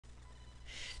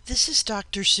This is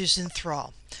Dr. Susan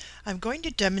Thrall. I'm going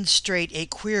to demonstrate a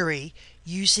query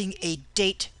using a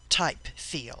date type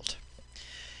field.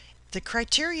 The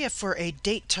criteria for a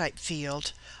date type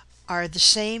field are the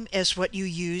same as what you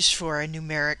use for a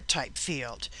numeric type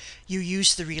field. You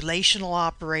use the relational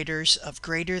operators of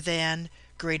greater than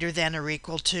or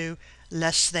equal to,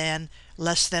 less than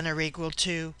or equal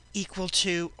to,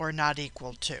 or not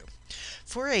equal to.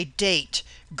 For a date,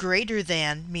 greater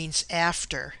than means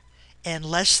after and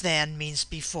less than means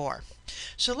before.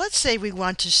 So let's say we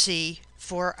want to see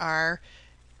for our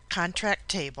contract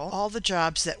table all the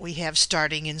jobs that we have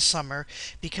starting in summer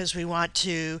because we want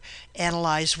to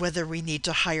analyze whether we need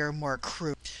to hire more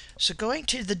crew. So going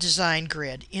to the design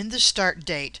grid, in the start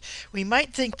date, we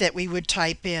might think that we would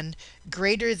type in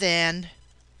greater than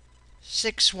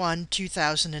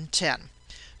 6/1/2010.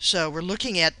 So we're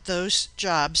looking at those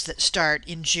jobs that start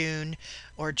in June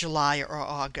or July or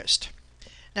August.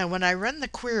 Now when I run the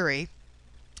query,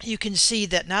 you can see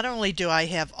that not only do I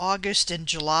have August and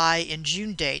July and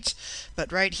June dates,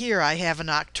 but right here I have an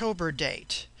October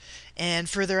date. And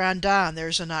further on down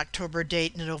there's an October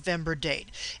date and a November date.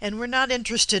 And we're not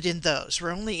interested in those.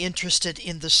 We're only interested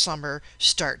in the summer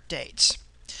start dates.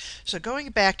 So going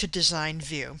back to design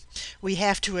view, we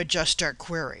have to adjust our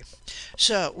query.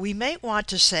 So we may want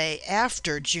to say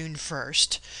after June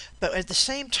 1st, but at the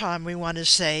same time we want to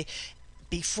say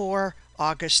before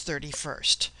August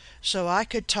 31st. So I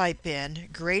could type in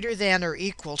greater than or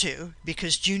equal to,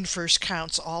 because June 1st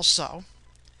counts also,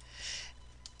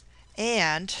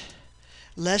 and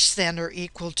less than or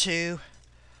equal to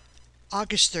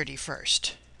August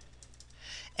 31st.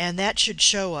 And that should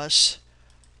show us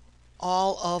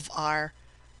all of our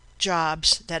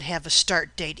jobs that have a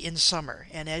start date in summer.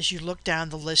 And as you look down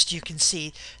the list, you can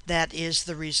see that is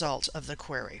the result of the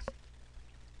query.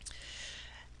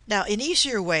 Now, an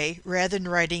easier way, rather than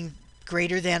writing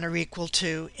greater than or equal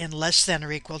to and less than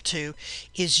or equal to,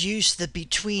 is use the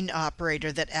between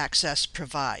operator that Access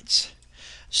provides.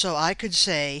 So I could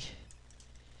say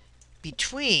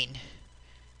between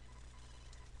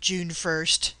June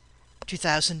 1st,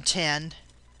 2010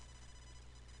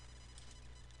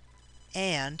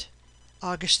 and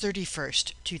August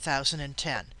 31st,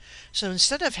 2010. So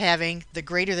instead of having the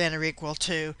greater than or equal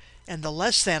to and the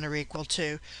less than or equal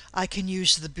to, I can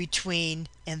use the between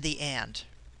and the and.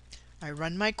 I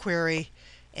run my query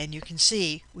and you can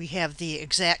see we have the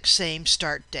exact same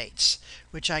start dates,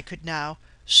 which I could now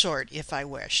sort if I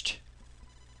wished.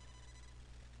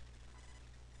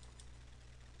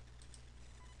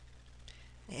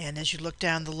 And as you look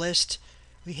down the list,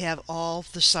 we have all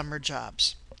the summer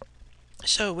jobs.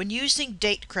 So when using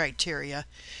date criteria,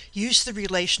 use the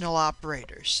relational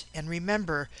operators, and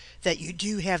remember that you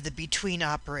do have the between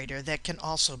operator that can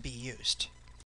also be used.